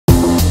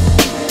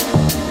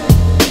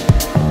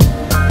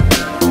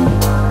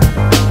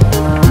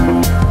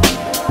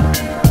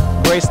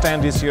great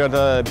stand this year,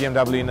 the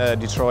BMW in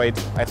Detroit.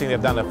 I think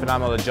they've done a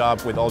phenomenal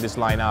job with all this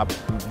lineup.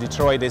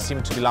 Detroit, they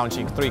seem to be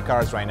launching 3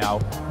 cars right now,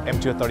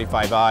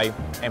 M235i,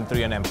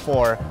 M3 and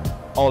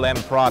M4, all M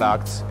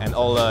products and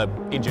all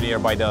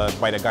engineered by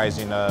the guys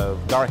in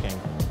Darking.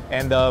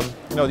 And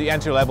you know, the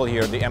entry level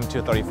here, the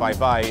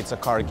M235i, it's a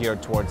car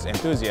geared towards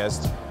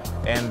enthusiasts.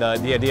 And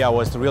the idea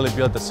was to really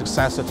build the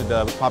successor to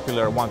the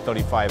popular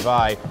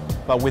 135i,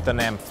 but with an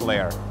M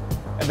flair.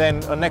 And then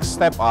the next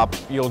step up,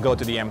 you'll go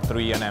to the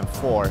M3 and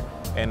M4.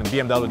 And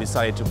BMW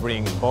decided to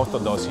bring both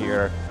of those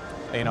here,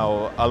 you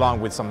know,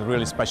 along with some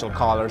really special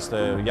colors,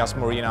 the Yas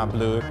Marina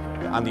blue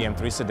on the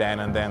M3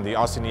 sedan, and then the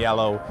Austin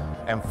yellow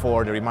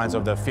M4 that reminds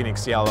of the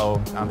Phoenix yellow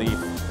on the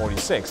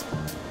E46.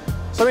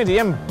 So I mean, the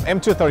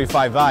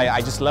M235i, I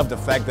just love the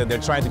fact that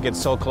they're trying to get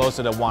so close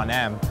to the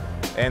 1M.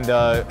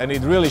 And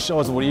it really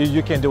shows what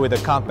you can do with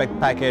a compact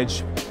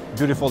package,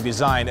 beautiful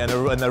design, and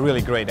a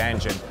really great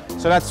engine.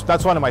 So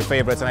that's one of my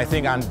favorites, and I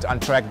think on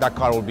track that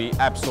car will be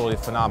absolutely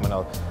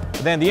phenomenal.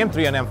 Then the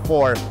M3 and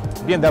M4,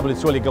 BMW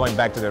is really going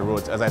back to their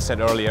roots, as I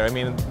said earlier. I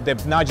mean,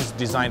 they've not just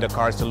designed the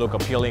cars to look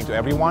appealing to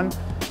everyone,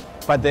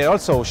 but they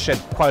also shed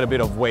quite a bit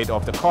of weight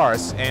off the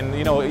cars. And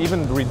you know,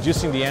 even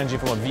reducing the engine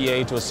from a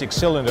V8 to a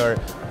 6-cylinder,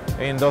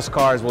 and those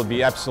cars will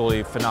be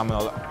absolutely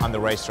phenomenal on the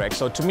racetrack.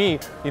 So to me,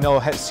 you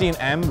know, seeing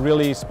M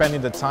really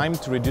spending the time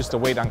to reduce the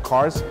weight on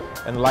cars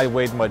and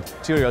lightweight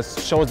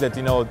materials shows that,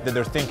 you know, that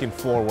they're thinking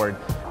forward.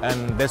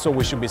 And that's what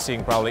we should be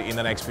seeing probably in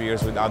the next few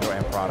years with other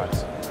M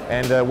products.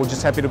 And we're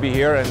just happy to be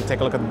here and take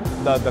a look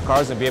at the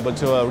cars and be able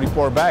to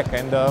report back.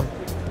 And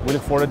we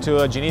look forward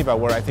to Geneva,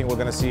 where I think we're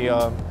going to see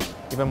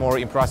even more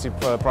impressive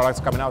products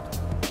coming out.